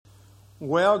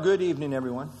Well, good evening,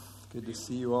 everyone. Good to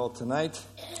see you all tonight.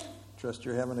 Trust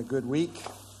you're having a good week.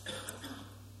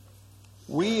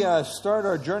 We start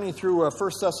our journey through 1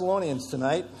 Thessalonians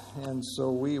tonight, and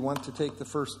so we want to take the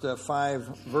first 5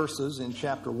 verses in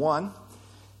chapter 1,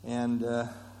 and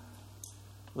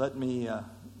let me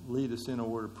lead us in a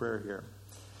word of prayer here.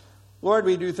 Lord,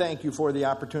 we do thank you for the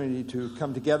opportunity to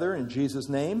come together in Jesus'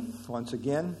 name once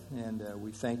again, and we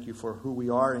thank you for who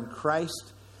we are in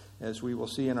Christ, as we will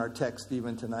see in our text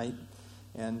even tonight.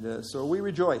 And so we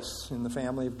rejoice in the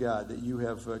family of God that you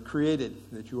have created,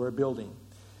 that you are building.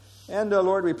 And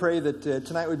Lord, we pray that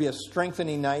tonight would be a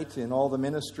strengthening night in all the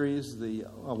ministries, the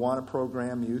Awana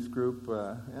program, youth group,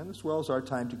 and as well as our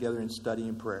time together in study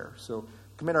and prayer. So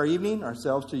commit our evening,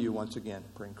 ourselves to you once again.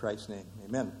 Pray in Christ's name.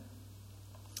 Amen.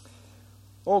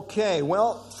 Okay,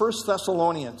 well, 1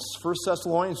 Thessalonians. 1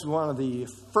 Thessalonians is one of the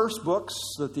first books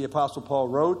that the Apostle Paul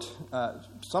wrote.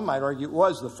 Some might argue it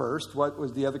was the first. What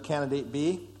would the other candidate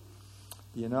be?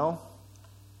 Do you know?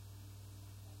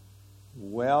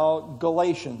 Well,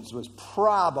 Galatians was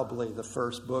probably the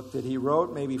first book that he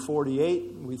wrote, maybe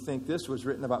 48. We think this was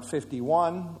written about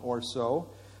 51 or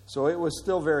so. So it was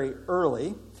still very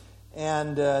early.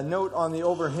 And note on the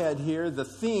overhead here, the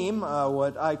theme,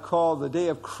 what I call the day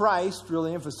of Christ,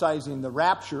 really emphasizing the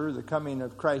rapture, the coming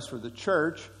of Christ for the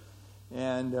church.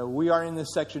 And we are in this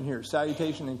section here,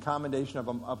 salutation and commendation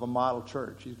of a model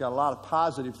church. He's got a lot of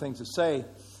positive things to say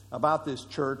about this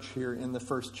church here in the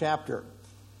first chapter.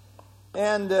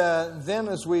 And then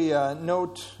as we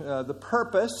note the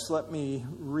purpose, let me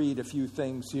read a few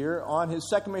things here. On his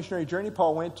second missionary journey,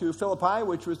 Paul went to Philippi,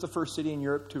 which was the first city in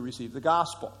Europe to receive the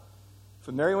gospel.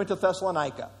 From there he went to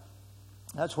Thessalonica.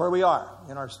 That's where we are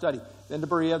in our study. Then to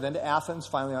Berea, then to Athens,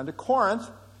 finally on to Corinth,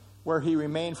 where he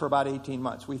remained for about 18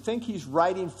 months. We think he's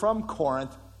writing from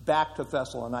Corinth back to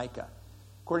Thessalonica.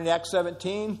 According to Acts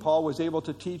 17, Paul was able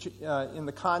to teach in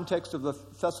the context of the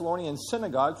Thessalonian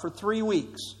synagogue for 3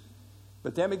 weeks.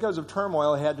 But then because of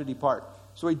turmoil, he had to depart.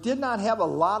 So he did not have a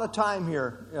lot of time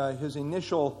here, his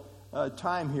initial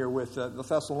time here with the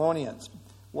Thessalonians.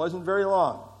 Wasn't very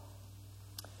long.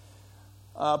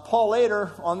 Paul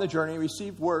later on the journey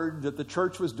received word that the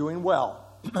church was doing well.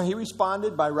 He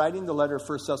responded by writing the letter of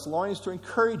 1 Thessalonians to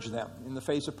encourage them in the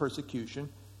face of persecution,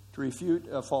 to refute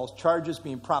false charges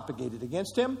being propagated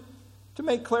against him, to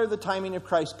make clear the timing of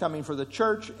Christ coming for the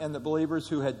church, and that believers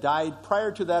who had died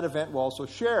prior to that event will also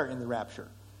share in the rapture,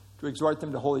 to exhort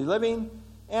them to holy living,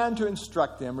 and to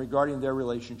instruct them regarding their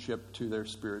relationship to their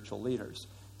spiritual leaders.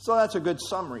 So that's a good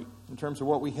summary in terms of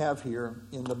what we have here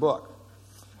in the book.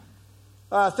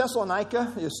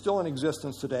 Thessalonica is still in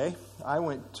existence today. I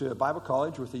went to Bible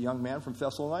college with a young man from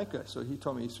Thessalonica, so he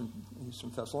told me he's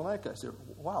from Thessalonica. I said,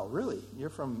 wow, really? You're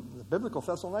from the biblical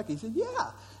Thessalonica? He said,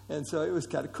 yeah. And so it was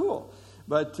kind of cool.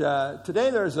 But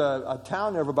today there's a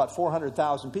town there of about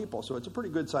 400,000 people, so it's a pretty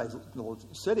good-sized little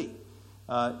city.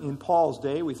 In Paul's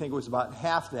day, we think it was about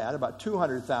half that, about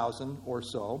 200,000 or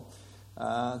so.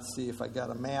 Let's see if I got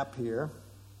a map here.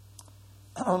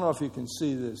 I don't know if you can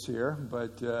see this here,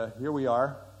 but here we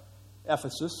are,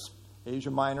 Ephesus, Asia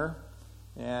Minor,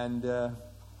 and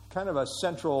kind of a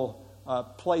central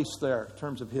place there in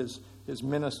terms of his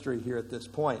ministry here at this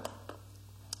point.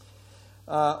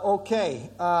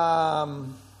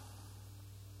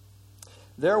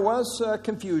 There was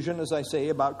confusion, as I say,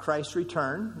 about Christ's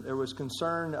return. There was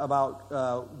concern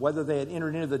about whether they had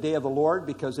entered into the day of the Lord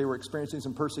because they were experiencing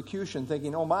some persecution,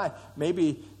 thinking, oh my,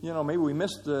 maybe we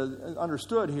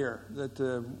understood here that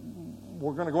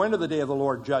we're going to go into the day of the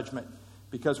Lord judgment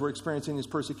because we're experiencing this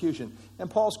persecution. And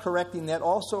Paul's correcting that.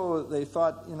 Also, they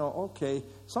thought, okay,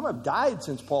 some have died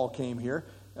since Paul came here.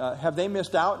 Have they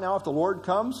missed out now if the Lord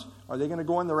comes? Are they going to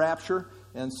go in the rapture?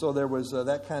 And so there was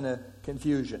that kind of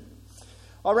confusion.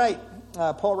 All right,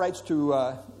 Paul writes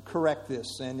to correct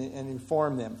this and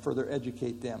inform them, further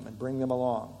educate them, and bring them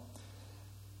along.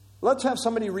 Let's have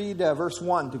somebody read verse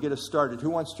 1 to get us started.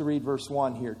 Who wants to read verse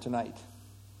 1 here tonight?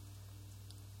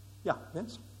 Yeah,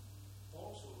 Vince? Paul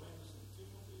also writes to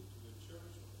Timothy to the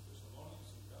church of the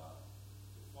Thessalonians of God,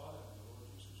 the Father and the Lord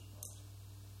Jesus Christ.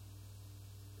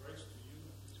 Grace to you and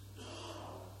peace from the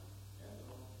Father and the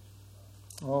Lord Jesus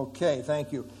Christ. Okay,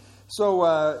 thank you.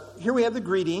 So here we have the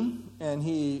greeting, and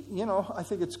I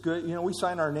think it's good. We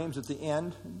sign our names at the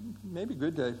end. Maybe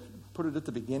good to put it at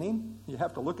the beginning. You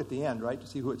have to look at the end, right, to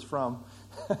see who it's from.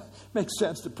 Makes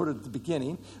sense to put it at the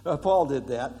beginning. Paul did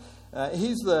that.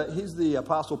 He's the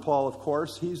Apostle Paul, of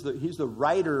course. He's the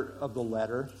writer of the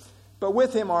letter. But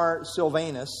with him are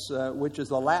Silvanus, which is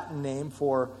the Latin name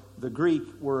for the Greek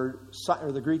word,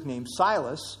 or the Greek name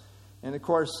Silas. And, of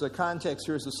course, the context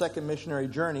here is the second missionary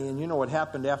journey. And you know what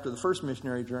happened after the first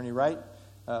missionary journey, right?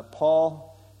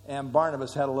 Paul and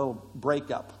Barnabas had a little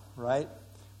breakup, right,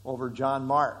 over John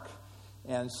Mark.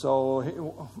 And so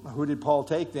who did Paul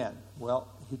take then? Well,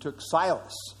 he took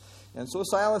Silas. And so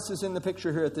Silas is in the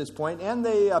picture here at this point. And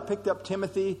they picked up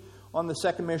Timothy on the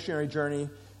second missionary journey.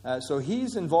 So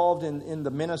he's involved in the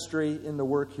ministry, in the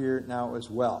work here now as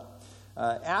well.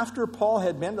 After Paul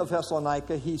had been to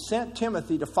Thessalonica, he sent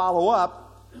Timothy to follow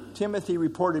up. Timothy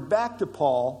reported back to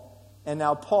Paul, and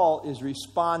now Paul is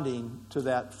responding to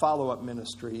that follow-up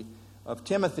ministry of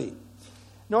Timothy.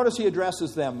 Notice he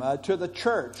addresses them to the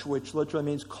church, which literally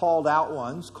means called out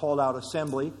ones, called out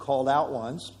assembly, called out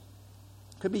ones.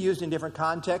 Could be used in different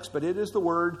contexts, but it is the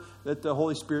word that the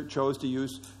Holy Spirit chose to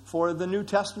use for the New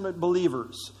Testament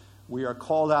believers. We are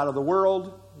called out of the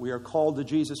world. We are called to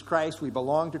Jesus Christ. We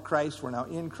belong to Christ. We're now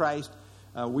in Christ.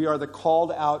 We are the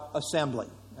called out assembly.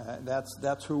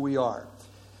 That's who we are.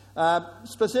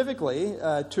 Specifically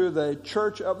to the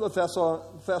church of the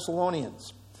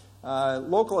Thessalonians.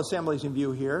 Local assemblies in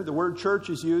view here. The word church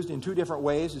is used in two different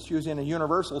ways. It's used in a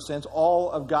universal sense,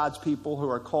 all of God's people who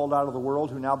are called out of the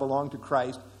world, who now belong to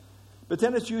Christ. But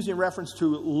then it's used in reference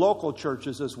to local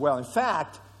churches as well. In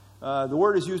fact, the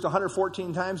word is used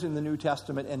 114 times in the New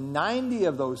Testament, and 90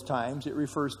 of those times it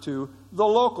refers to the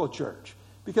local church.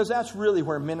 Because that's really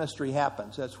where ministry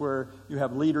happens. That's where you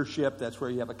have leadership. That's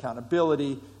where you have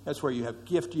accountability. That's where you have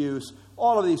gift use.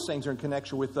 All of these things are in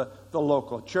connection with the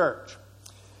local church.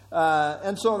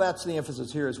 And so that's the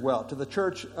emphasis here as well. To the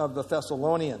church of the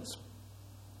Thessalonians.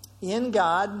 In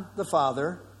God the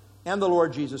Father and the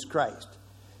Lord Jesus Christ.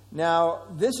 Now,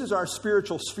 this is our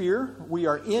spiritual sphere. We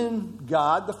are in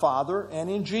God the Father and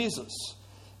in Jesus.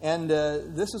 And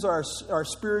this is our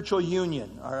spiritual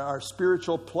union, our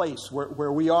spiritual place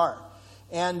where we are.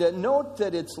 And note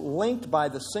that it's linked by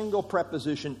the single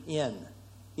preposition in.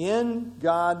 In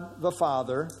God the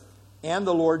Father and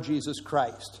the Lord Jesus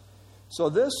Christ. So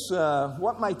this,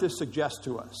 what might this suggest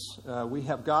to us? We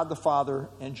have God the Father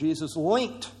and Jesus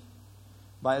linked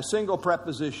by a single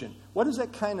preposition. What does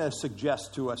that kind of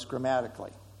suggest to us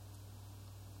grammatically?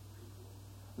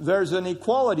 There's an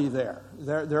equality there.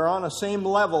 They're on a same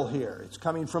level here. It's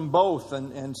coming from both.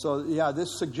 And so, yeah,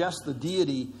 this suggests the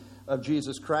deity of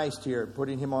Jesus Christ here,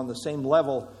 putting him on the same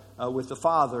level with the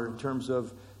Father in terms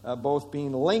of both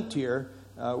being linked here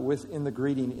in the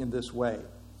greeting in this way.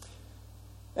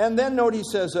 And then note he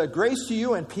says, grace to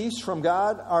you and peace from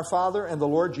God our Father and the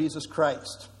Lord Jesus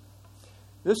Christ.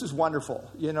 This is wonderful.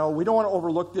 You know, we don't want to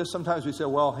overlook this. Sometimes we say,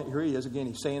 well, here he is again.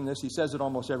 He's saying this. He says it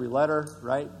almost every letter,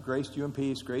 right? Grace to you and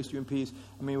peace, grace to you and peace.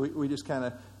 I mean, we just kind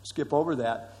of skip over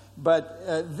that.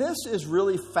 But this is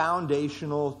really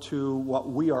foundational to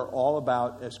what we are all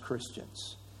about as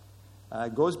Christians.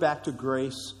 It goes back to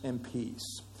grace and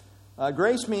peace.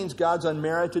 Grace means God's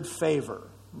unmerited favor,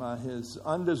 his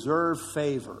undeserved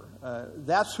favor.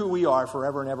 That's who we are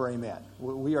forever and ever, amen.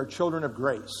 We are children of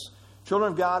grace.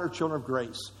 Children of God are children of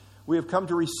grace. We have come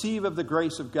to receive of the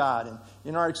grace of God. And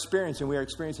in our experience, and we are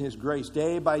experiencing his grace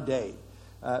day by day.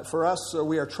 For us,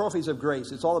 we are trophies of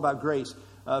grace. It's all about grace.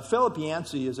 Philip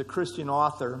Yancey is a Christian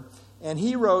author, and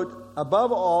he wrote,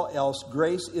 above all else,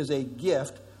 grace is a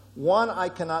gift, one I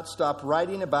cannot stop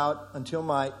writing about until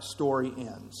my story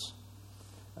ends.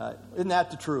 Isn't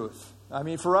that the truth? I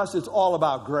mean, for us, it's all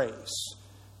about grace.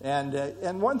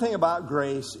 And one thing about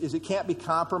grace is it can't be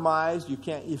compromised. You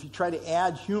can't, if you try to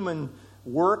add human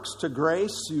works to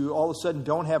grace, you all of a sudden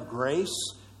don't have grace.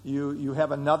 You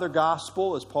have another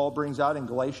gospel, as Paul brings out in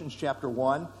Galatians chapter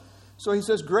 1. So he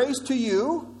says, grace to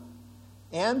you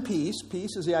and peace.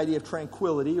 Peace is the idea of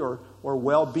tranquility or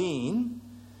well-being.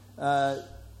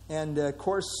 And of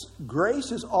course,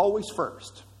 grace is always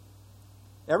first.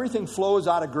 Everything flows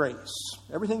out of grace.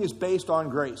 Everything is based on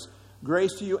grace.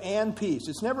 Grace to you and peace.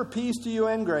 It's never peace to you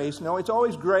and grace. No, it's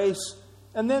always grace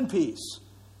and then peace.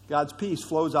 God's peace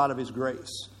flows out of his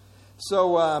grace.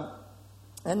 So,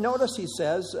 and notice he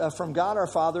says, from God our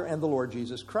Father and the Lord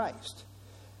Jesus Christ.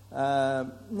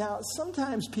 Now,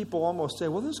 sometimes people almost say,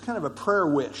 well, this is kind of a prayer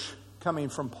wish coming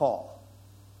from Paul.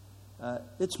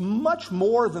 It's much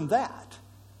more than that.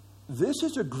 This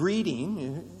is a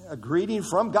greeting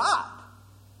from God.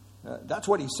 That's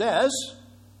what he says.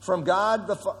 From God,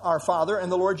 our Father,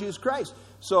 and the Lord Jesus Christ.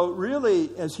 So really,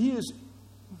 as he is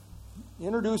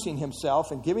introducing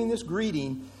himself and giving this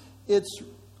greeting, it's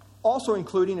also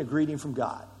including a greeting from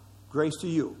God. Grace to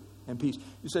you and peace.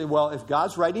 You say, well, if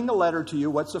God's writing a letter to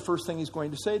you, what's the first thing he's going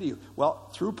to say to you?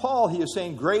 Well, through Paul, he is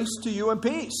saying grace to you and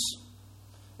peace.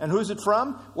 And who's it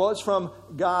from? Well, it's from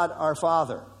God, our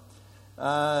Father.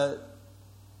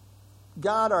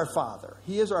 God our Father.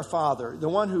 He is our Father, the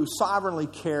one who sovereignly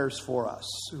cares for us,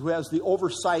 who has the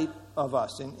oversight of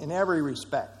us in every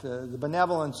respect, the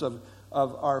benevolence of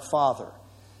our Father.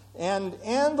 And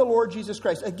the Lord Jesus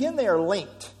Christ. Again, they are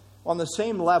linked on the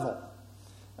same level.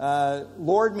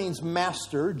 Lord means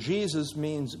master. Jesus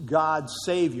means God's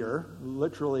Savior.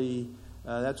 Literally,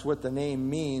 that's what the name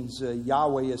means.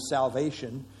 Yahweh is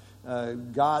salvation.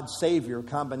 God's Savior,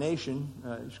 combination.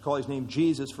 You should call his name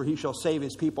Jesus, for he shall save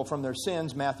his people from their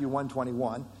sins, Matthew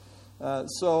 1:21.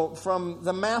 So from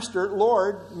the master,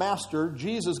 Lord, master,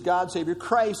 Jesus, God, Savior,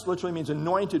 Christ literally means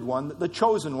anointed one, the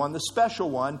chosen one, the special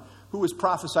one who was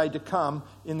prophesied to come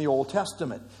in the Old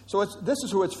Testament. So this is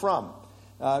who it's from.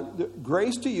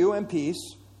 Grace to you and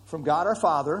peace from God our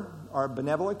Father, our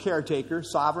benevolent caretaker,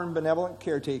 sovereign benevolent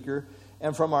caretaker,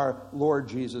 and from our Lord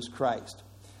Jesus Christ.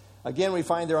 Again, we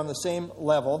find they're on the same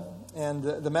level, and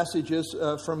the message is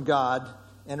from God,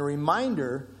 and a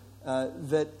reminder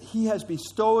that he has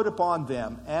bestowed upon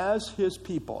them as his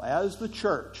people, as the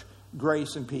church,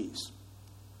 grace and peace.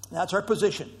 That's our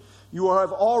position. You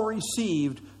have all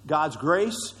received God's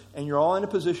grace, and you're all in a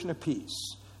position of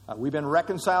peace. We've been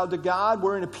reconciled to God.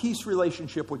 We're in a peace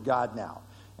relationship with God now.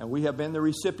 And we have been the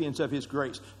recipients of his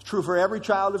grace. It's true for every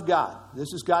child of God.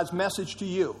 This is God's message to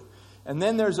you. And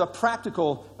then there's a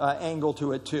practical angle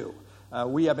to it too.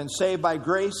 We have been saved by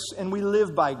grace, and we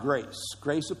live by grace.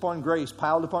 Grace upon grace,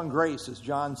 piled upon grace, as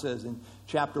John says in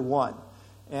chapter 1.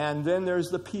 And then there's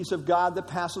the peace of God that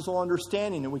passes all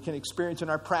understanding, and we can experience in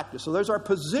our practice. So there's our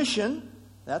position.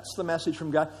 That's the message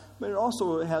from God. But it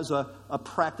also has a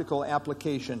practical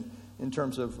application in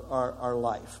terms of our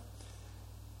life.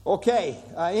 Okay,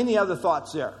 any other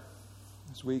thoughts there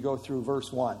as we go through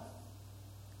verse 1?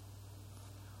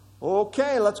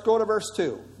 Okay, let's go to verse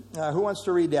 2. Who wants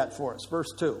to read that for us?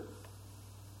 Verse 2.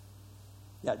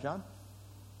 Yeah, John?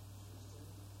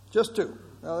 Just 2.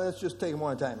 Well, let's just take them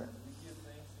one at a time here.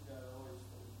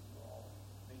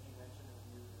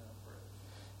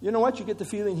 You know what? You get the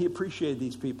feeling he appreciated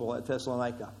these people at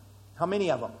Thessalonica. How many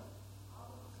of them?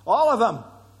 All of them.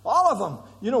 All of them.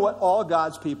 You know what? All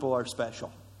God's people are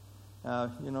special.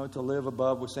 To live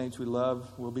above with saints we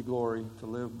love will be glory. To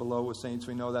live below with saints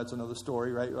we know, that's another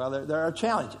story, right? Well, there are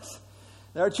challenges.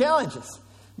 There are challenges.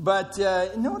 But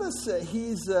notice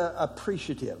he's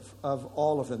appreciative of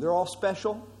all of them. They're all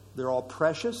special. They're all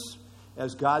precious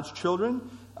as God's children.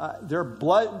 They're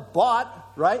blood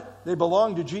bought, right? They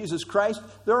belong to Jesus Christ.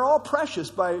 They're all precious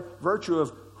by virtue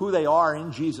of who they are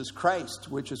in Jesus Christ,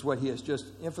 which is what he has just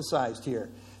emphasized here.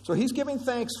 So he's giving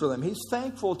thanks for them. He's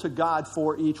thankful to God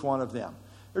for each one of them.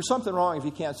 There's something wrong if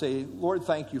you can't say, Lord,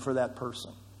 thank you for that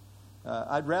person.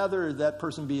 I'd rather that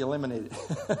person be eliminated.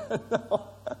 No,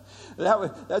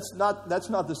 that's not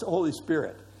the Holy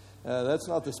Spirit. That's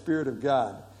not the Spirit of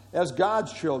God. As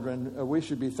God's children, we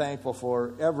should be thankful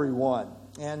for everyone.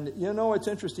 And it's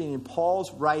interesting, in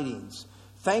Paul's writings,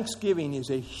 thanksgiving is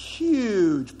a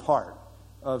huge part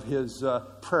of his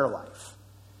prayer life.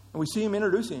 And we see him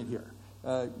introducing it here.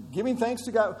 Giving thanks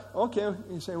to God. Okay,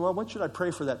 you say, well, what should I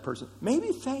pray for that person? Maybe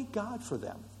thank God for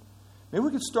them. Maybe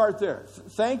we could start there.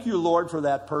 Thank you, Lord, for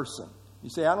that person. You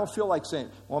say, I don't feel like saying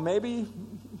it. Well, maybe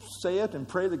say it and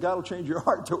pray that God will change your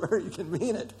heart to where you can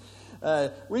mean it.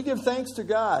 We give thanks to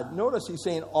God. Notice he's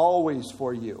saying always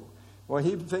for you. When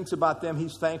he thinks about them,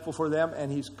 he's thankful for them,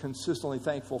 and he's consistently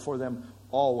thankful for them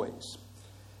always.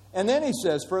 And then he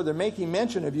says further, making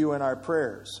mention of you in our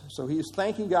prayers. So he is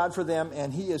thanking God for them,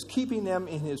 and he is keeping them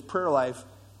in his prayer life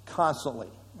constantly.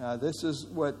 This is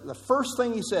what the first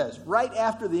thing he says, right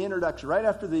after the introduction, right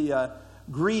after the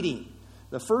greeting.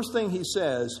 The first thing he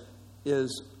says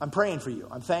is, I'm praying for you.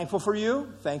 I'm thankful for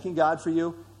you, thanking God for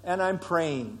you, and I'm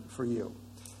praying for you.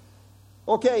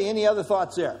 Okay, any other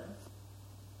thoughts there?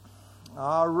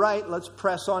 All right, let's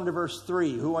press on to verse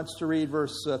 3. Who wants to read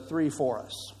verse 3 for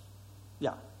us?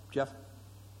 Yeah, Jeff?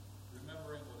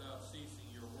 Remembering without ceasing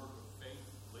your work of faith,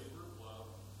 labor of love,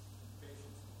 and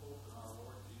patience and hope in our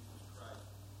Lord Jesus Christ,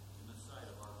 in the sight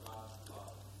of our God and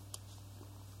Father.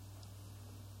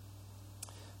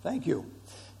 Thank you.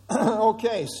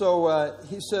 Okay, so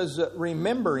he says,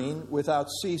 remembering without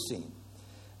ceasing.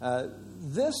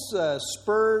 This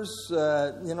spurs,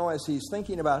 as he's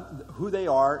thinking about who they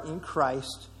are in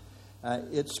Christ,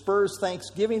 it spurs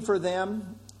thanksgiving for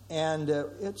them, and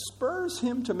it spurs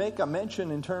him to make a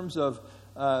mention in terms of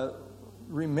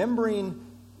remembering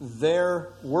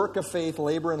their work of faith,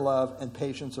 labor and love, and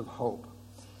patience of hope.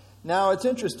 Now, it's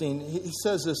interesting. He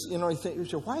says this,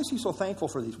 why is he so thankful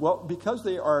for these? Well, because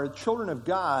they are children of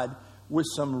God with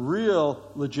some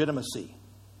real legitimacy.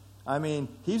 I mean,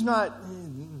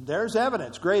 there's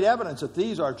evidence, great evidence that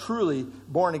these are truly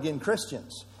born-again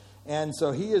Christians. And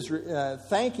so he is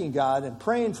thanking God and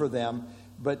praying for them,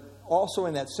 but also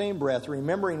in that same breath,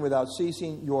 remembering without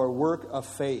ceasing your work of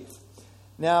faith.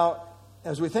 Now,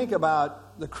 as we think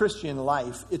about the Christian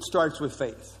life, it starts with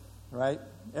faith, right?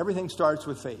 Everything starts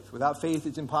with faith. Without faith,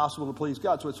 it's impossible to please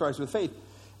God, so it starts with faith.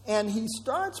 And he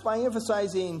starts by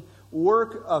emphasizing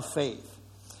work of faith.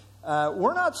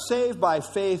 We're not saved by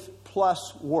faith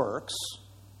plus works.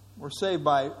 We're saved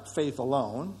by faith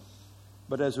alone.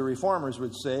 But as the Reformers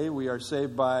would say, we are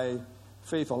saved by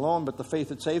faith alone, but the faith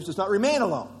that saves does not remain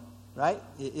alone, right?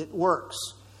 It works.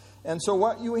 And so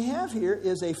what you have here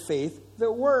is a faith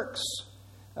that works.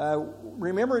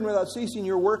 Remembering without ceasing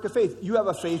your work of faith. You have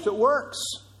a faith that works.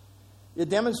 It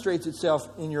demonstrates itself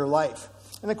in your life.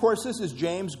 And of course, this is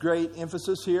James' great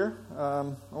emphasis here.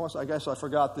 I guess I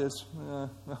forgot this.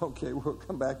 Okay, we'll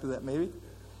come back to that maybe.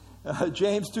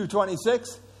 James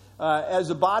 2:26. As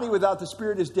the body without the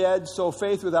spirit is dead, so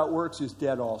faith without works is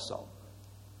dead also.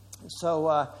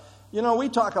 So, we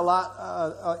talk a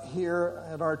lot here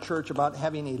at our church about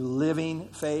having a living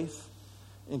faith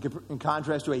in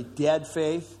contrast to a dead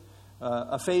faith,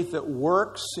 a faith that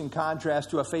works in contrast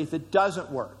to a faith that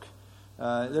doesn't work.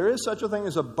 There is such a thing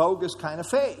as a bogus kind of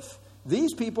faith.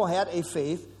 These people had a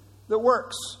faith that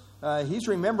works. He's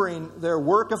remembering their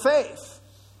work of faith.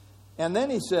 And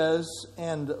then he says,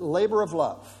 and labor of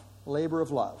love. Labor of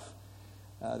love.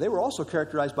 They were also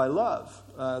characterized by love.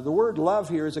 The word love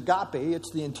here is agape.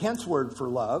 It's the intense word for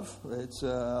love. It's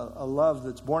a love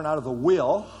that's born out of the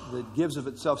will, that gives of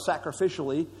itself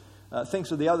sacrificially, thinks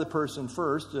of the other person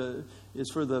first, is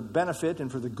for the benefit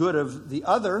and for the good of the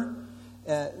other.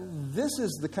 This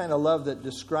is the kind of love that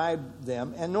described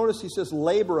them. And notice he says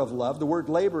labor of love. The word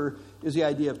labor is the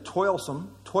idea of toilsome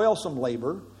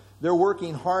labor. They're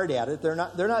working hard at it. They're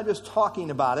not just talking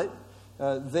about it.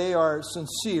 They are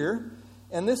sincere.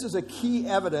 And this is a key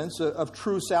evidence of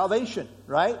true salvation,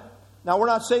 right? Now, we're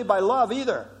not saved by love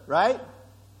either, right?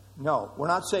 No, we're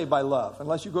not saved by love.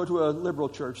 Unless you go to a liberal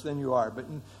church, then you are. But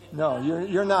no,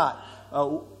 you're not.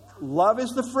 Love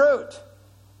is the fruit.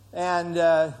 And,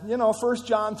 1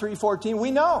 John 3:14,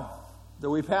 we know that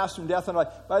we pass from death unto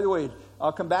life. By the way,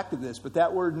 I'll come back to this, but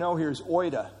that word know here is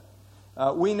oida.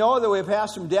 We know that we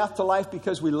pass from death to life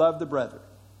because we love the brethren.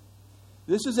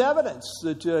 This is evidence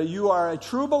that you are a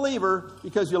true believer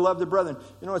because you love the brethren.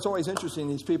 It's always interesting.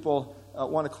 These people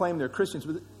want to claim they're Christians,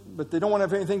 but they don't want to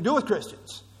have anything to do with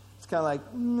Christians. It's kind of like,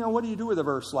 what do you do with a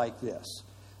verse like this?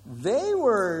 They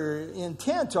were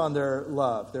intent on their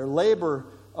love, their labor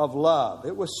of love.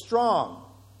 It was strong.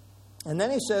 And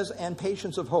then he says, and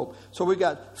patience of hope. So we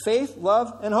got faith,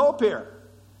 love, and hope here.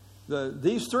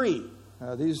 These three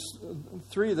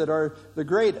that are the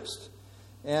greatest.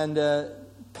 And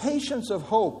patience of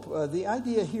hope. The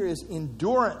idea here is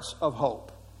endurance of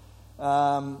hope.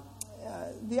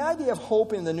 The idea of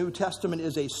hope in the New Testament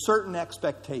is a certain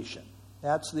expectation.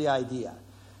 That's the idea.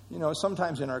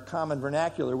 Sometimes in our common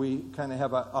vernacular, we kind of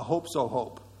have a hope so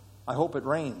hope. I hope it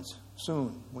rains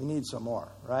soon. We need some more,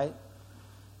 right?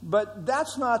 But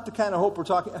that's not the kind of hope we're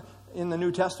talking in the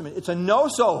New Testament. It's a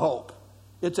no-so hope.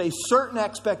 It's a certain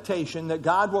expectation that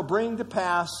God will bring to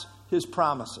pass His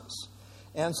promises.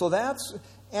 And so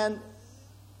and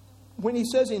when he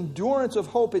says endurance of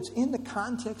hope, it's in the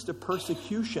context of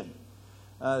persecution.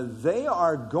 They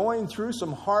are going through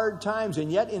some hard times,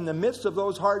 and yet in the midst of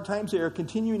those hard times, they are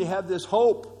continuing to have this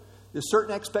hope, this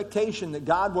certain expectation that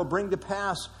God will bring to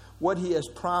pass what He has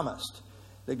promised,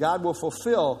 that God will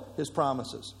fulfill His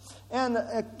promises. And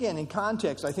again, in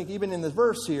context, I think even in the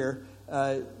verse here,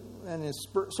 and it's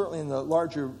certainly in the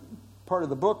larger part of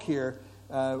the book here,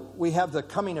 we have the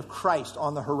coming of Christ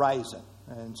on the horizon.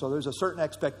 And so there's a certain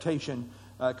expectation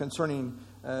concerning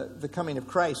the coming of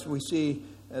Christ. We see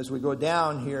as we go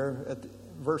down here at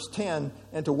verse 10,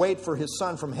 and to wait for His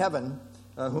Son from heaven,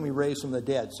 whom He raised from the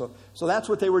dead. So that's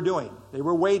what they were doing. They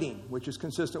were waiting, which is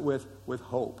consistent with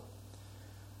hope.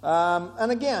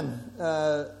 And again,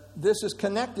 this is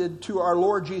connected to our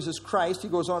Lord Jesus Christ. He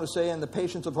goes on to say, and the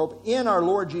patience of hope in our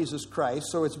Lord Jesus Christ.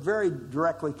 So it's very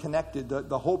directly connected,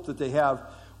 the hope that they have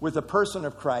with the person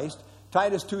of Christ.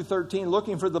 Titus 2:13,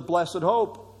 looking for the blessed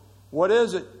hope. What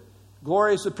is it?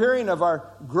 Glorious appearing of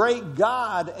our great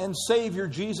God and Savior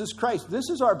Jesus Christ. This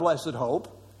is our blessed hope.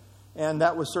 And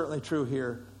that was certainly true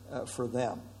here for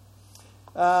them.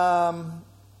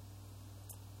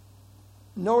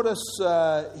 Notice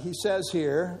he says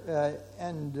here,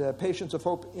 and patience of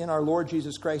hope in our Lord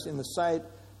Jesus Christ in the sight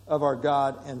of our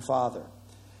God and Father.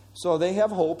 So they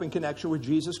have hope in connection with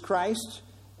Jesus Christ.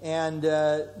 And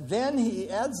then he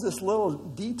adds this little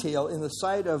detail, in the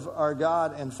sight of our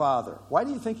God and Father. Why do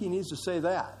you think he needs to say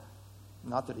that?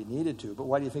 Not that he needed to, but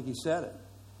why do you think he said it?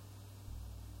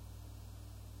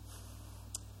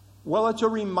 Well, it's a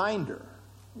reminder.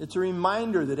 It's a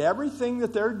reminder that everything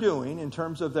that they're doing in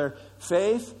terms of their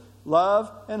faith,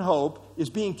 love, and hope is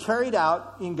being carried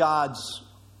out in God's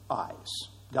eyes.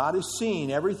 God is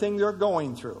seeing everything they're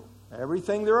going through,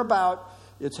 everything they're about.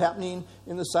 It's happening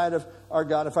in the sight of our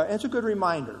God. And it's a good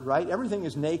reminder, right? Everything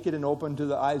is naked and open to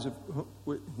the eyes of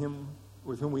Him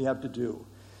with whom we have to do.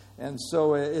 And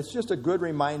so it's just a good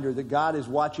reminder that God is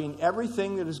watching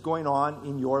everything that is going on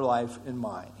in your life and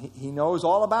mine. He knows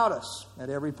all about us at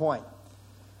every point.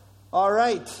 All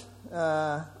right.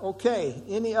 Okay.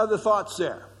 Any other thoughts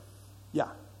there? Yeah.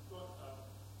 Well,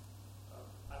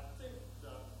 I think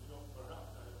that,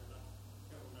 perhaps I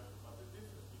can't remember, but the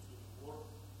difference between work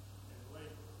and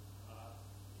labor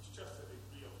is just a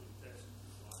degree of intensity.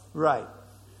 Right.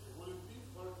 Would it be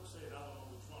fair to say, I don't know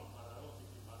which one, but I don't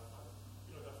think it matters,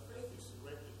 but, the faith is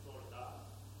directed toward God,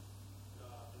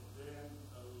 and then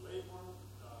labor,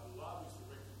 love is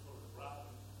directed toward the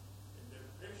brother, and then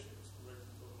patience is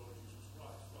directed toward Lord Jesus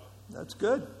Christ, right? That's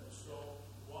good. So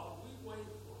while we wait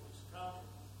for His coming,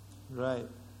 Right.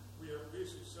 we are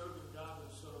busy serving God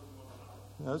and serving one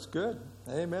another. That's good.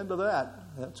 Amen to that.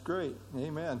 That's great.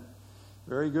 Amen.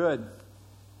 Very good.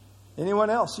 Anyone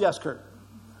else? Yes, Kurt.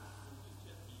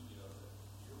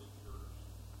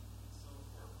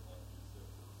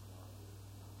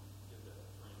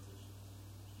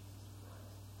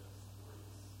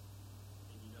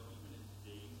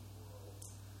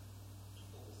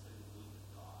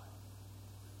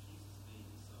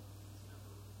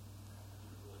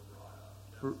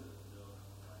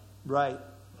 Right.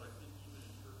 But I think even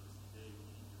in churches today, we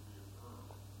need to reaffirm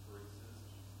where it says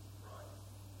Jesus Christ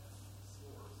as the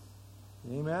source.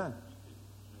 Amen. We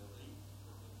could,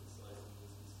 emphasizing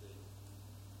this mistake.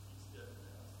 Keep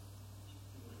steadfast. Keep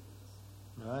doing this.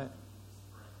 Right. Keep this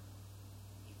strength.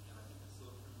 And I think it's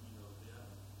so true,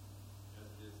 then as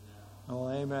it is now.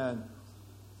 Oh, amen. In terms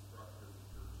of the structure of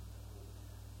the church and that whole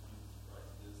Jesus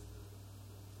Christ is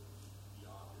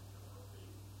the object of our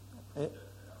faith.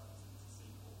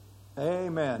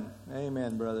 Amen.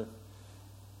 Amen, brother.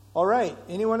 All right.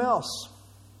 Anyone else?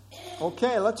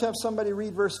 Okay, let's have somebody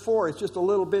read verse 4. It's just a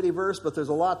little bitty verse, but there's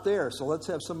a lot there. So let's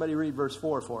have somebody read verse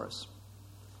 4 for us.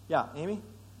 Yeah, Amy? Knowing,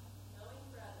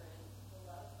 brethren,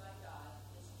 beloved by God,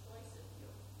 His choice of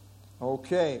you.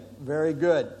 Okay, very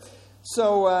good.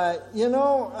 So,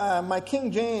 my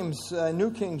King James,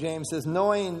 New King James says,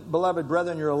 knowing, beloved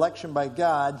brethren, your election by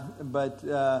God. But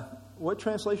what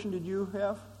translation did you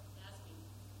have?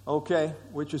 Okay,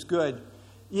 which is good.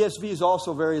 ESV is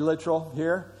also very literal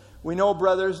here. We know,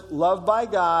 brothers, loved by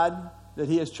God, that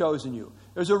He has chosen you.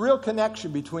 There's a real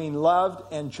connection between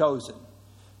loved and chosen.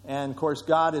 And, of course,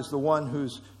 God is the one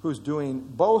who's doing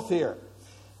both here.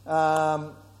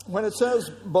 When it says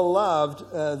beloved,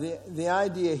 the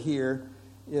idea here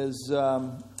is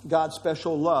God's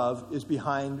special love is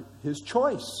behind His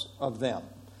choice of them.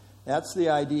 That's the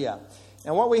idea.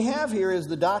 And what we have here is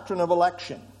the doctrine of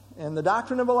election. And the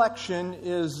doctrine of election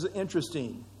is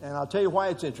interesting. And I'll tell you why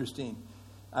it's interesting.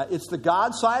 It's the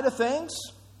God side of things,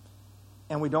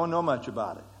 and we don't know much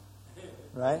about it.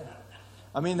 Right?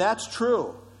 I mean, that's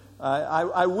true.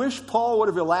 I wish Paul would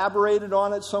have elaborated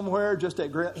on it somewhere,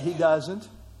 he doesn't.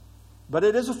 But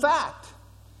it is a fact.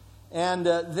 And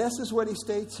this is what he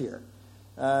states here.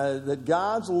 That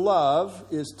God's love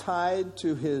is tied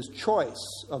to His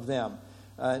choice of them.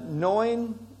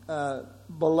 Knowing,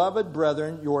 beloved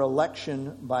brethren, your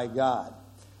election by God.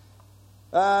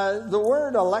 The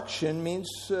word election means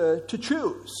to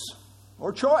choose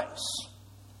or choice,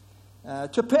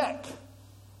 to pick.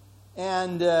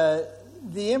 And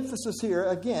the emphasis here,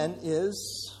 again,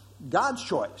 is God's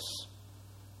choice.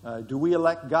 Do we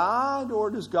elect God or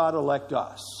does God elect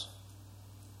us?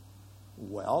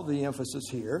 Well, the emphasis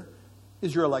here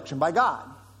is your election by God.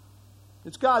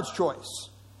 It's God's choice.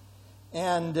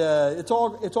 And it's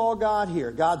all God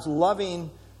here, God's loving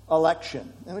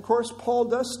election. And of course, Paul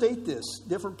does state this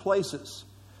different places.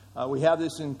 We have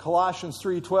this in Colossians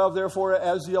 3:12, therefore,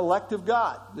 as the elect of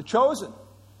God, the chosen,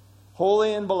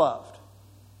 holy and beloved.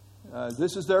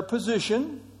 This is their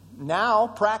position. Now,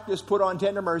 practice put on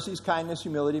tender mercies, kindness,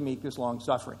 humility, meekness,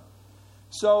 long-suffering.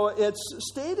 So it's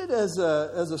stated as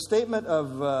a statement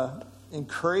of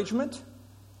encouragement,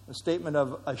 a statement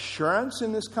of assurance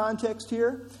in this context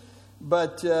here.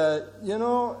 But,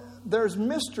 there's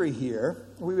mystery here.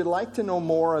 We would like to know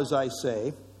more, as I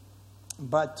say.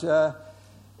 But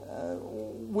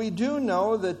we do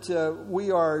know that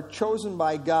we are chosen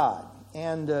by God.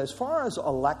 And as far as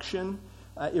election,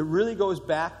 it really goes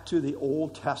back to the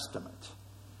Old Testament.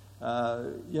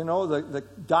 The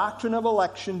doctrine of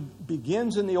election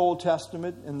begins in the Old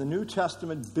Testament, and the New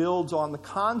Testament builds on the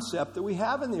concept that we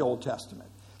have in the Old Testament.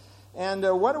 And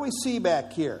what do we see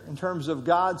back here in terms of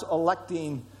God's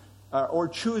electing or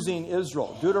choosing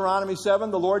Israel? Deuteronomy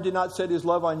 7, the Lord did not set his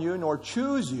love on you, nor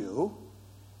choose you,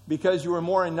 because you were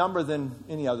more in number than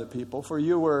any other people, for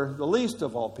you were the least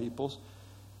of all peoples,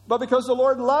 but because the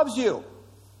Lord loves you,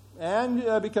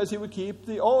 and because he would keep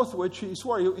the oath which he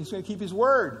swore. He's going to keep his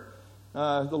word.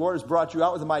 The Lord has brought you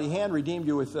out with a mighty hand, redeemed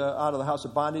you out of the house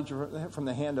of bondage from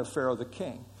the hand of Pharaoh the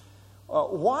king.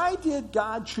 Why did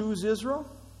God choose Israel?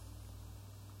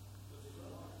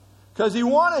 Because he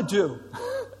wanted to.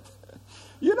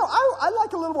 I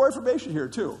like a little more information here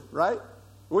too, right?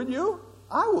 Wouldn't you?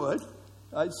 I would.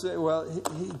 I'd say, well,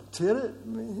 he did it.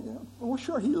 Well,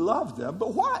 sure, he loved them,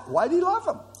 but why? Why did he love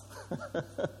them?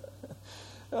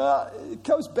 It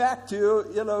comes back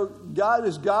to, God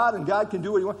is God and God can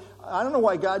do what he wants. I don't know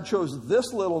why God chose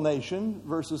this little nation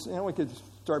versus, we could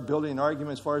start building an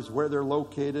argument as far as where they're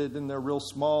located and they're real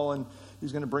small and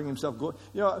he's going to bring himself glory.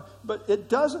 But it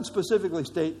doesn't specifically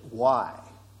state why.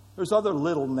 There's other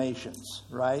little nations,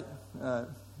 right?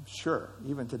 Sure,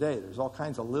 even today there's all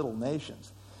kinds of little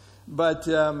nations. But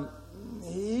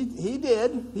he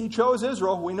did. He chose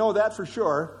Israel. We know that for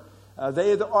sure.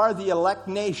 They are the elect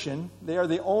nation. They are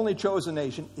the only chosen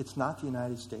nation. It's not the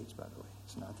United States, by the way.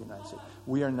 It's not the United States.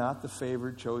 We are not the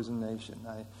favored chosen nation.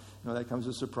 I know that comes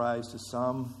as a surprise to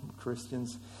some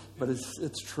Christians, but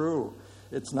it's true.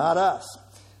 It's not us.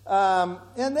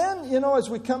 And then,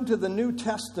 as we come to the New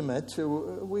Testament,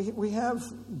 we have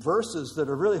verses that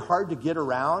are really hard to get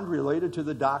around related to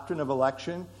the doctrine of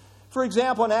election. For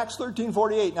example, in Acts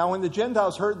 13:48, now when the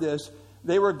Gentiles heard this,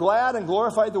 they were glad and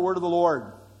glorified the word of the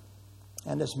Lord.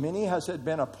 And as many as had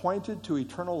been appointed to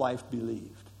eternal life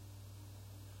believed.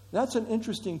 That's an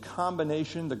interesting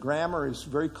combination. The grammar is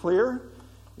very clear.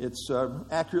 It's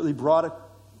accurately brought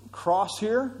across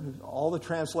here. All the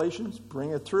translations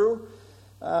bring it through.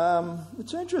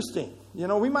 It's interesting.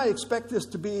 We might expect this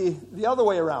to be the other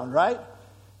way around, right?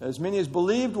 As many as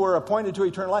believed were appointed to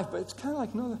eternal life. But it's kind of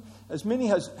like, no, as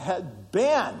many as had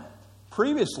been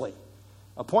previously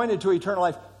appointed to eternal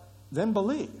life, then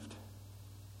believed.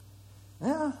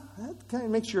 Yeah, that kind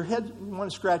of makes you want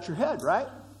to scratch your head, right?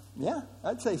 Yeah,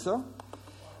 I'd say so.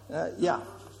 Yeah.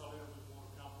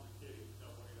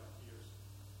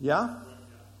 Yeah? When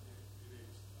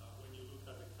you look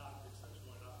at the context that's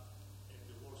going on, and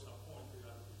the words appointed,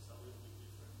 it's a little bit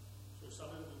different. So it's a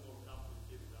little bit more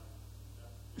complicated than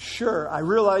that. Sure, I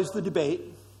realize the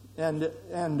debate,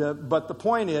 but the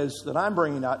point is that I'm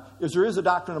bringing out is there is a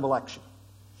doctrine of election.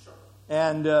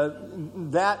 And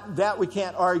that we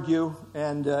can't argue,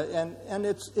 and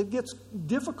it gets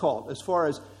difficult as far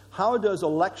as how does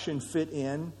election fit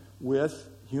in with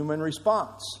human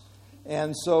response,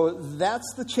 and so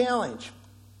that's the challenge.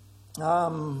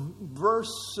 My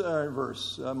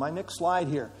next slide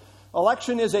here.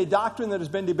 Election is a doctrine that has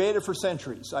been debated for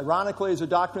centuries. Ironically, it's a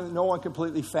doctrine that no one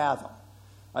completely fathom.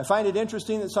 I find it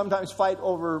interesting that sometimes fight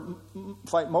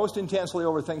most intensely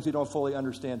over things you don't fully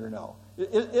understand or know.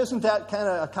 Isn't that kind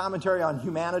of a commentary on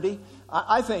humanity?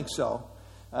 I think so.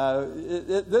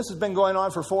 This has been going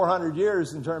on for 400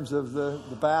 years in terms of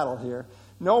the battle here.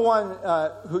 No one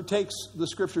who takes the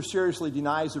Scripture seriously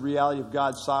denies the reality of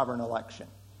God's sovereign election.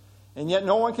 And yet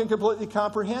no one can completely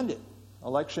comprehend it.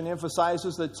 Election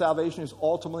emphasizes that salvation is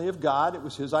ultimately of God. It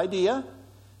was His idea,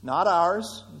 not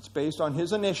ours. It's based on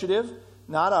His initiative,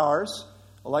 not ours.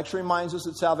 Election reminds us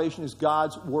that salvation is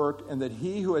God's work and that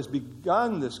He who has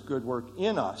begun this good work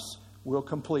in us will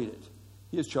complete it.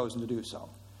 He has chosen to do so.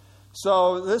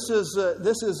 So this is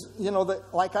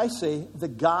like I say, the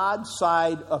God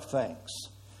side of things.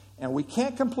 And we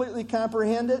can't completely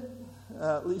comprehend it.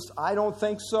 At least I don't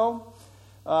think so.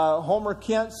 Homer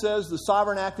Kent says the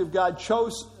sovereign act of God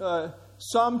chose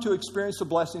some to experience the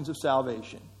blessings of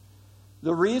salvation.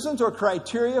 The reasons or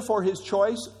criteria for His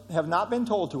choice have not been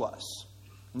told to us.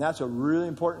 And that's a really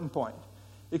important point.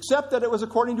 Except that it was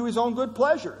according to His own good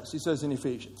pleasure, as he says in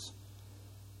Ephesians.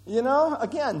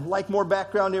 Again, like more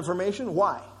background information,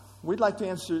 why? We'd like to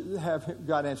have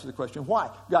God answer the question, why?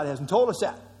 God hasn't told us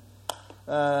that.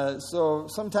 So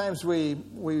sometimes we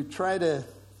try to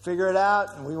figure it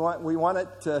out, and we want it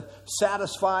to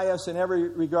satisfy us in every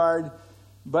regard.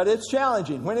 But it's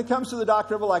challenging. When it comes to the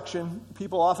doctrine of election,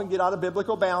 people often get out of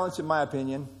biblical balance, in my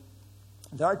opinion.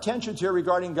 There are tensions here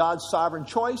regarding God's sovereign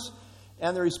choice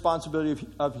and the responsibility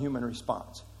of human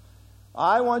response.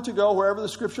 I want to go wherever the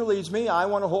Scripture leads me. I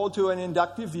want to hold to an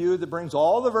inductive view that brings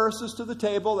all the verses to the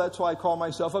table. That's why I call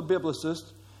myself a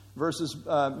biblicist. versus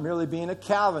merely being a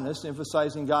Calvinist,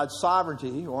 emphasizing God's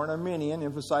sovereignty, or an Arminian,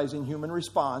 emphasizing human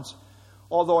response,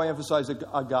 although I emphasize a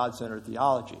God-centered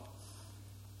theology.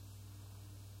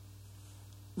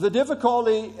 The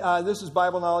difficulty, this is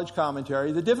Bible Knowledge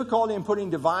Commentary, the difficulty in putting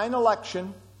divine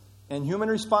election and human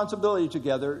responsibility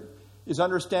together is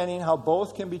understanding how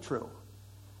both can be true.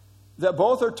 That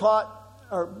both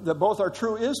are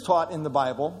true is taught in the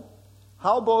Bible.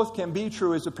 How both can be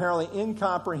true is apparently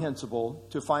incomprehensible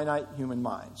to finite human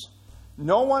minds.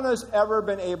 No one has ever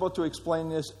been able to explain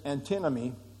this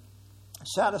antinomy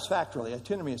satisfactorily.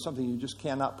 Antinomy is something you just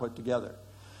cannot put together.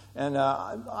 And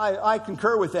I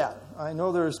concur with that. I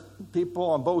know there's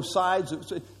people on both sides.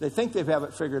 They think they have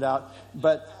it figured out,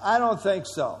 but I don't think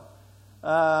so.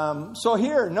 So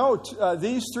here, note,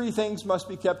 these three things must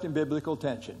be kept in biblical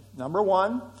tension. Number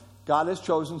one, God has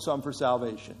chosen some for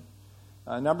salvation.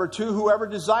 Number two, whoever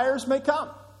desires may come.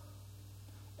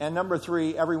 And number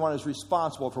three, everyone is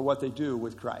responsible for what they do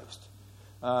with Christ.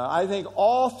 I think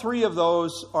all three of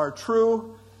those are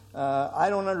true. I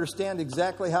don't understand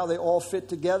exactly how they all fit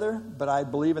together, but I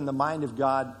believe in the mind of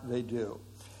God they do.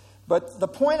 But the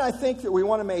point I think that we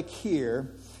want to make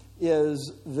here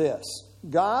is this.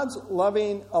 God's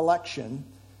loving election,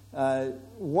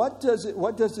 what does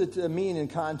it mean in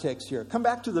context here? Come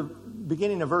back to the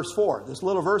beginning of verse 4, this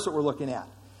little verse that we're looking at.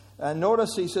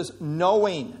 Notice he says,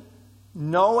 knowing,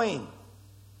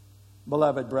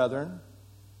 beloved brethren,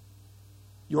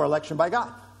 your election by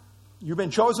God. You've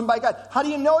been chosen by God. How do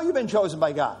you know you've been chosen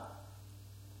by God?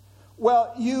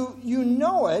 Well, you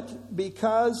know it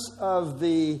because of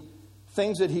the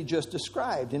things that he just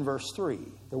described in verse 3.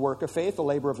 The work of faith, the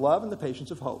labor of love, and the patience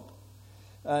of hope.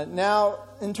 Now,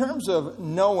 in terms of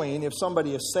knowing if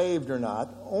somebody is saved or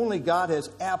not, only God has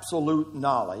absolute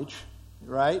knowledge,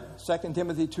 right? 2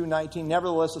 Timothy 2:19,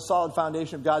 nevertheless, the solid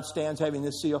foundation of God stands having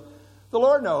this seal. The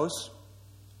Lord knows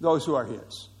those who are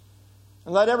his.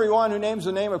 And let everyone who names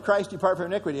the name of Christ depart from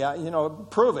iniquity.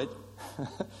 Prove it.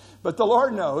 But the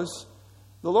Lord knows.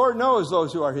 The Lord knows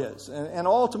those who are his. And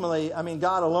ultimately,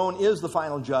 God alone is the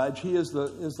final judge. He is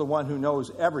the one who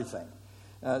knows everything.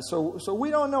 So we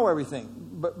don't know everything,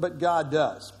 but God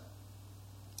does.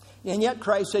 And yet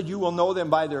Christ said, you will know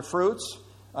them by their fruits.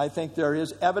 I think there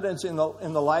is evidence in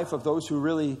the life of those who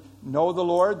really know the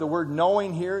Lord. The word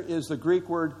knowing here is the Greek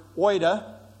word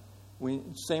oida.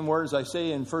 Same word as I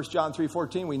say in 1 John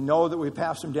 3:14. We know that we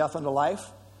pass from death unto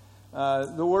life.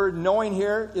 The word knowing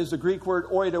here is the Greek word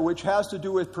oida, which has to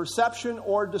do with perception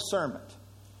or discernment.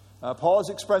 Paul is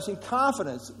expressing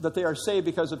confidence that they are saved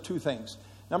because of two things.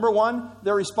 Number one,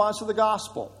 their response to the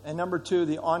gospel. And number two,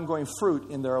 the ongoing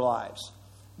fruit in their lives.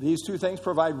 These two things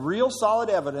provide real solid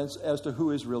evidence as to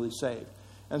who is really saved.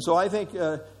 And so I think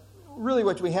really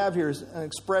what we have here is an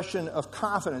expression of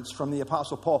confidence from the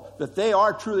Apostle Paul that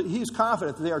he's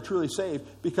confident that they are truly saved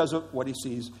because of what he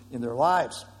sees in their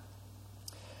lives.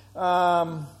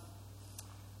 I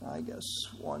guess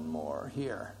one more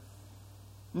here.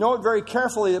 Note very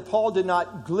carefully that Paul did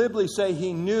not glibly say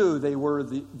he knew they were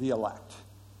the elect.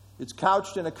 It's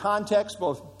couched in a context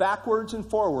both backwards and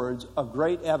forwards of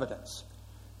great evidence.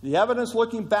 The evidence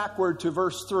looking backward to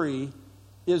verse 3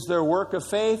 is their work of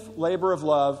faith, labor of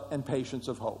love, and patience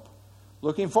of hope.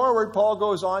 Looking forward, Paul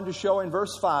goes on to show in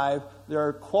verse 5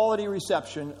 their quality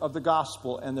reception of the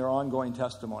gospel and their ongoing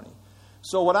testimony.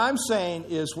 So what I'm saying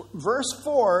is verse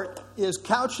 4 is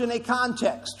couched in a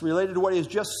context related to what he has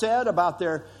just said about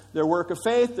their work of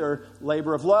faith, their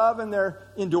labor of love, and their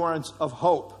endurance of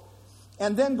hope.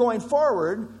 And then going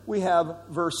forward, we have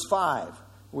verse 5,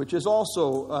 which is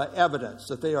also evidence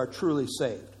that they are truly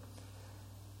saved.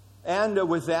 And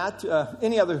with that,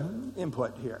 any other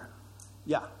input here?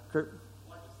 Yeah, Kurt?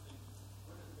 Well, I just think,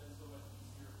 wouldn't it have been so much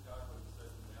easier if God would have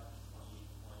said in Matthew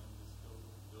 28:20, just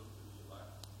go to the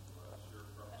elect, sure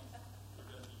Christ. You're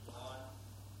going to be blonde,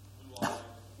 blue eyes,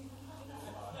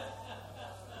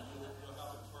 you'll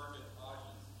have a target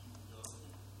audience you can go to.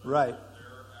 But right.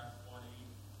 There, Acts 1:8,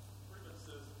 pretty much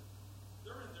says,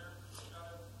 they're in there, you're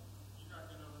not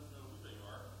going to know who they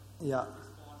are. Yeah. Your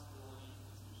responsibility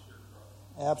is to share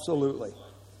Christ. Absolutely. And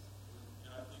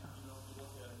I think, if you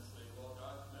look at it and say, well,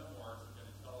 God's memoirs are going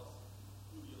to tell us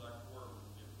who the elect were when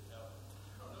we get to heaven.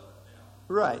 We don't know that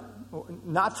now. Right.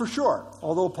 Not for sure.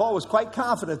 Although Paul was quite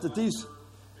confident that these...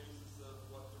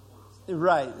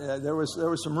 Right. There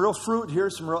was some real fruit here,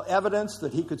 some real evidence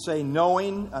that he could say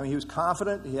knowing. He was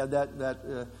confident. He had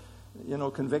that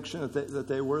conviction that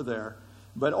they were there.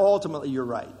 But ultimately, you're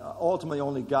right. Ultimately,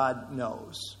 only God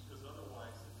knows. Because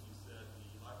otherwise, if you said the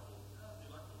elect will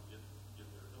get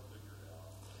there, they'll figure it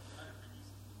out. It kind of gives you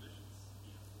some conditions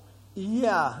standpoint.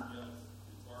 Yeah. Because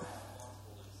it's our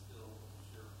responsibility still to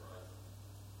share Christ.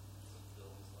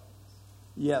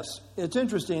 Yes, it's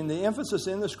interesting. The emphasis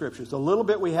in the Scriptures, the little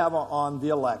bit we have on the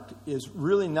elect, is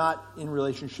really not in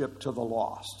relationship to the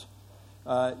lost.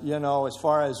 As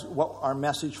far as what our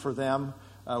message for them,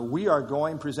 we are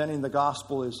presenting the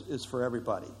gospel is for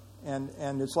everybody. And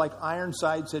it's like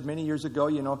Ironside said many years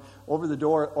ago, over the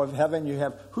door of heaven you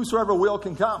have whosoever will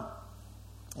can come.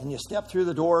 And you step through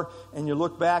the door and you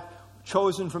look back,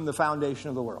 chosen from the foundation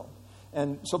of the world.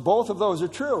 And so both of those are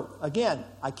true. Again,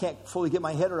 I can't fully get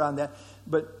my head around that.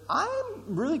 But I'm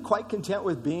really quite content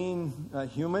with being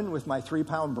human with my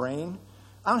 3-pound brain.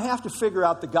 I don't have to figure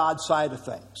out the God side of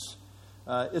things.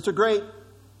 It's a great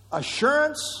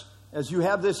assurance as you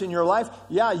have this in your life.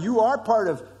 Yeah, you are part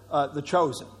of the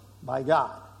chosen by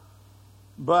God.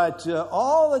 But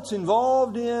all that's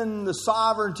involved in the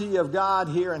sovereignty of God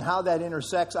here and how that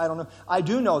intersects, I don't know. I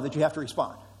do know that you have to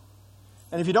respond.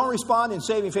 And if you don't respond in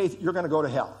saving faith, you're going to go to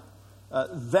hell.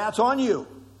 That's on you.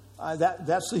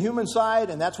 That's the human side,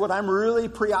 and that's what I'm really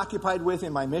preoccupied with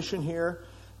in my mission here.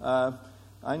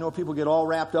 I know people get all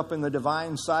wrapped up in the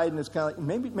divine side, and it's kind of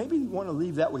like, maybe we want to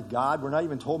leave that with God. We're not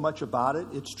even told much about it.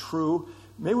 It's true.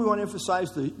 Maybe we want to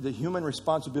emphasize the human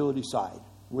responsibility side,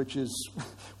 which is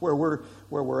where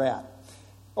we're at.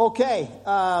 Okay,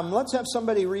 let's have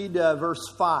somebody read verse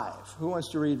 5. Who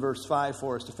wants to read verse 5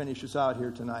 for us to finish us out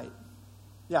here tonight?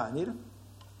 Yeah, Anita?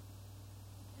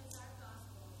 Because our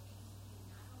gospel came to you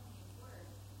not only in word,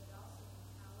 but also in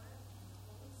power and the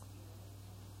Holy Spirit and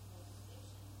in full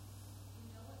conviction.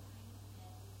 You know what kind of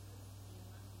men we put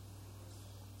among you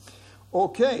for your sake.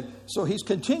 Okay, so he's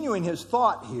continuing his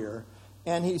thought here,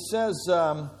 and he says,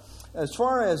 as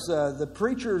far as the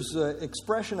preacher's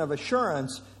expression of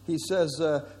assurance, he says,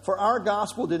 for our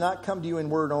gospel did not come to you in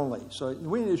word only. So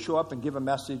we need to show up and give a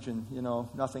message and,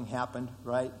 nothing happened,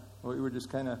 right? We were just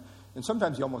kind of, and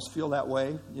sometimes you almost feel that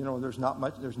way. There's not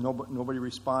much, there's nobody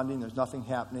responding, there's nothing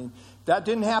happening. That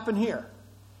didn't happen here.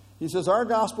 He says, our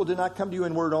gospel did not come to you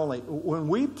in word only. When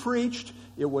we preached,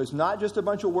 it was not just a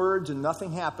bunch of words and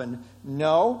nothing happened.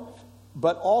 No,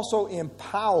 but also in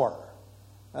power.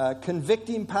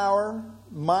 Convicting power,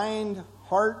 mind,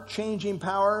 heart-changing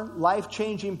power,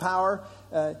 life-changing power.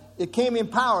 It came in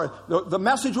power. The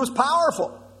message was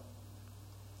powerful.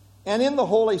 And in the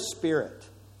Holy Spirit.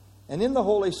 And in the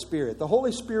Holy Spirit. The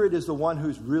Holy Spirit is the one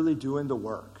who's really doing the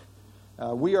work.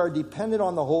 We are dependent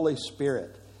on the Holy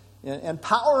Spirit. And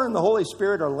power and the Holy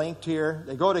Spirit are linked here.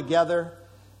 They go together.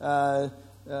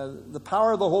 The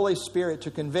power of the Holy Spirit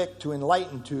to convict, to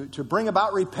enlighten, to bring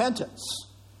about repentance.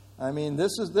 I mean,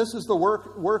 this is the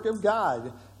work of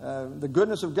God. The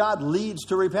goodness of God leads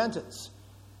to repentance.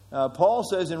 Paul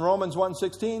says in Romans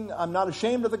 1:16, I'm not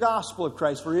ashamed of the gospel of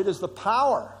Christ, for it is the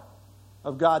power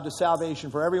of God to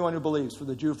salvation for everyone who believes, for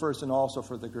the Jew first and also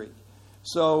for the Greek.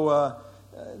 So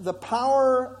the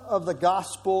power of the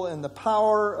gospel and the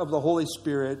power of the Holy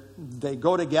Spirit, they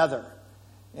go together.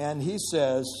 And he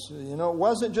says, it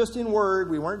wasn't just in word.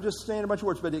 We weren't just saying a bunch of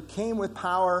words, but it came with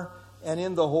power and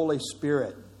in the Holy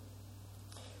Spirit.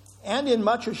 And in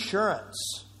much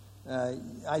assurance.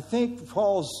 I think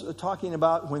Paul's talking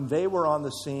about when they were on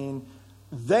the scene,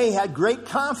 they had great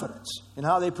confidence in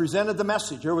how they presented the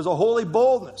message. There was a holy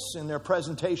boldness in their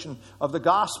presentation of the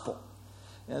gospel.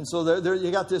 And so there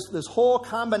you got this whole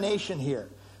combination here.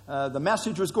 The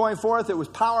message was going forth. It was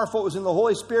powerful. It was in the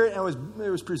Holy Spirit. And it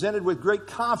was presented with great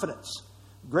confidence,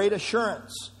 great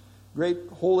assurance, great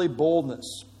holy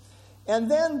boldness.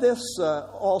 And then this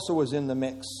also was in the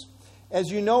mix. As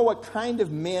you know what kind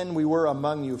of men we were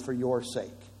among you for your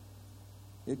sake.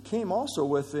 It came also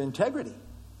with integrity.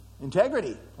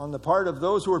 Integrity on the part of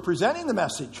those who were presenting the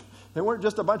message. They weren't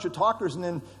just a bunch of talkers and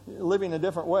then living a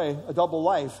different way, a double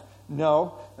life.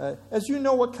 No. As you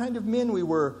know what kind of men we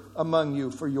were among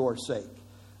you for your sake.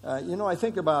 I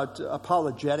think about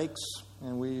apologetics,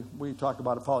 and we talk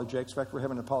about apologetics. In fact, we're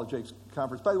having an apologetics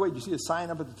conference. By the way, did you see a sign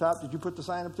up at the top? Did you put the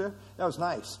sign up there? That was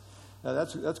nice.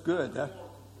 That's good.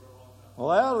 Well,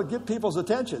 that'll get people's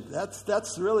attention.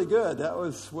 That's really good. That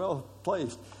was well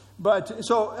placed. But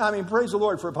so, praise the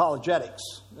Lord for apologetics,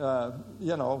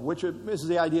 which is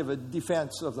the idea of a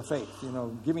defense of the faith,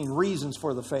 giving reasons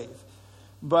for the faith.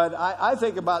 But I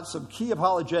think about some key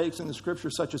apologetics in the Scripture,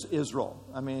 such as Israel.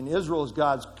 Israel is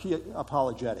God's key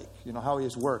apologetic, how he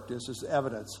has worked. This is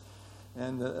evidence.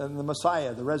 And the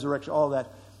Messiah, the resurrection, all that.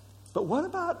 But what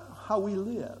about how we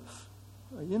live?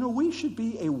 We should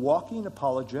be a walking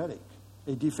apologetic,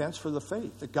 a defense for the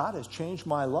faith, that God has changed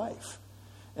my life.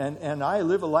 And I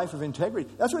live a life of integrity.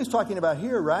 That's what he's talking about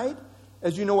here, right?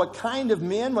 As you know what kind of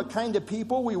men, what kind of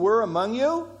people we were among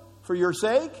you for your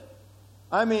sake.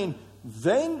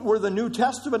 They were the New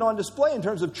Testament on display in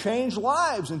terms of changed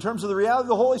lives, in terms of the reality of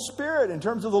the Holy Spirit, in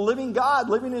terms of the living God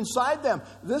living inside them.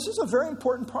 This is a very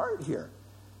important part here.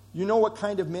 You know what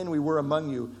kind of men we were among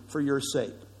you for your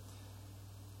sake.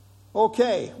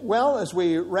 Okay, well, as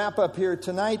we wrap up here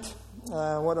tonight,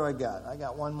 what do I got? I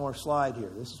got one more slide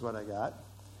here. This is what I got.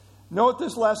 Note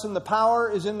this lesson, the power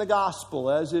is in the gospel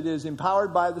as it is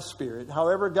empowered by the Spirit.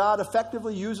 However, God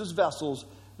effectively uses vessels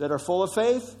that are full of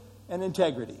faith and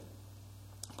integrity.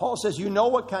 Paul says, you know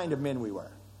what kind of men we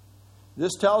were.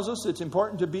 This tells us it's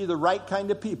important to be the right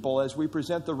kind of people as we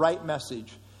present the right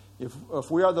message. If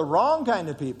we are the wrong kind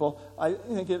of people, I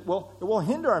think it will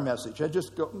hinder our message. It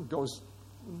just goes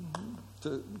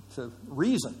to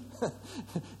reason.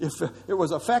 If it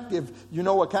was effective, you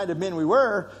know what kind of men we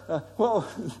were. Well,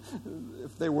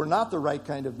 if they were not the right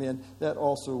kind of men, that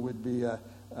also would be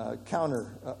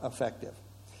counter-effective.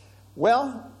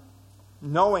 Well,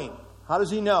 knowing. How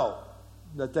does he know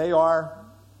that they are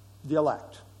the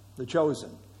elect, the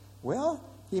chosen? Well,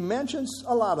 he mentions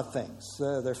a lot of things.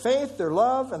 Their faith, their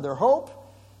love, and their hope.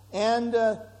 And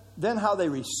then how they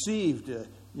received,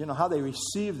 how they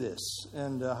received this.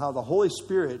 And how the Holy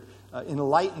Spirit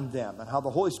enlightened them. And how the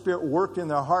Holy Spirit worked in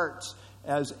their hearts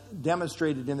as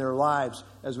demonstrated in their lives,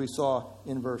 as we saw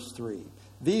in verse 3.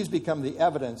 These become the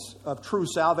evidence of true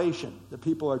salvation, that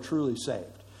people are truly saved.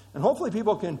 And hopefully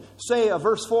people can say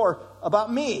verse 4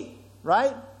 about me,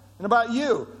 right? And about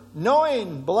you.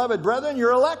 Knowing, beloved brethren,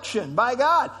 your election by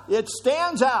God. It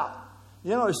stands out.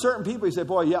 There's certain people who say,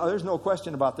 boy, yeah, there's no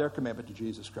question about their commitment to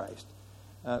Jesus Christ.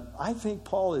 I think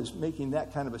Paul is making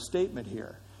that kind of a statement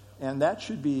here. And that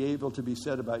should be able to be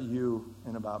said about you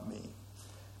and about me.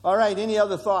 All right, any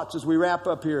other thoughts as we wrap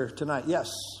up here tonight? Yes?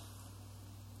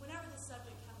 Whenever the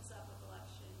subject comes up of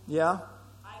election, Yeah?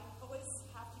 I always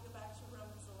have to go back to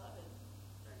Romans 11,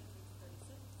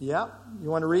 33-36. Yeah? You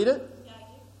want to read it? Yeah, I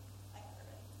do. I have it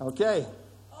ready. Okay.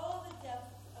 Oh, the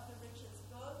depth of the riches,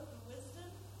 both of the wisdom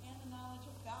and the knowledge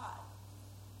of God.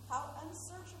 How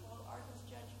unsearchable are his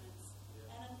judgments,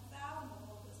 and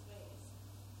unfathomable his ways.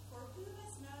 For who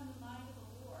has known the mind of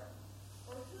the Lord?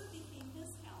 Or who became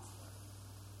his counselor?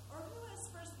 Or who has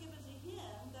first given to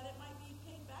him that it might be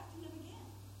paid back to him again?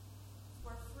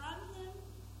 For from him,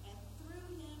 and through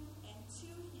him, and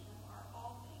to him are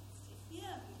all things. To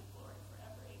him be the glory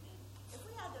forever. Amen. If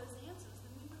we had those answers,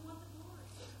 then we would want the glory.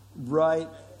 Right.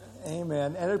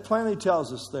 Amen. And it plainly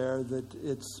tells us there that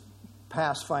it's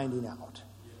past finding out.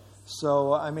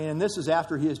 So, and this is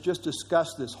after he has just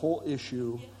discussed this whole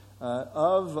issue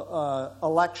of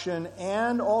election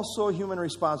and also human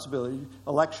responsibility.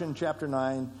 Election, chapter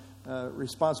 9,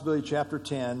 responsibility, chapter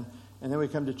 10. And then we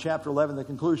come to chapter 11. The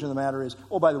conclusion of the matter is,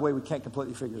 oh, by the way, we can't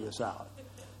completely figure this out.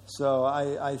 So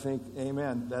I think,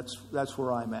 amen, that's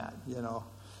where I'm at,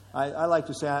 I like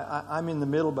to say I'm in the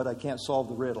middle, but I can't solve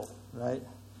the riddle, right?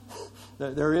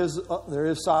 There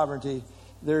is sovereignty.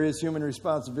 There is human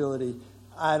responsibility.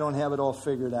 I don't have it all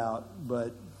figured out,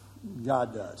 but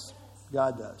God does.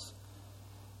 God does.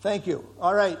 Thank you.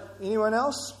 All right. Anyone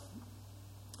else?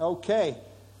 Okay.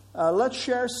 Let's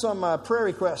share some prayer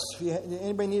requests.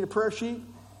 Anybody need a prayer sheet?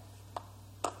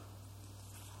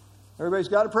 Everybody's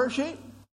got a prayer sheet?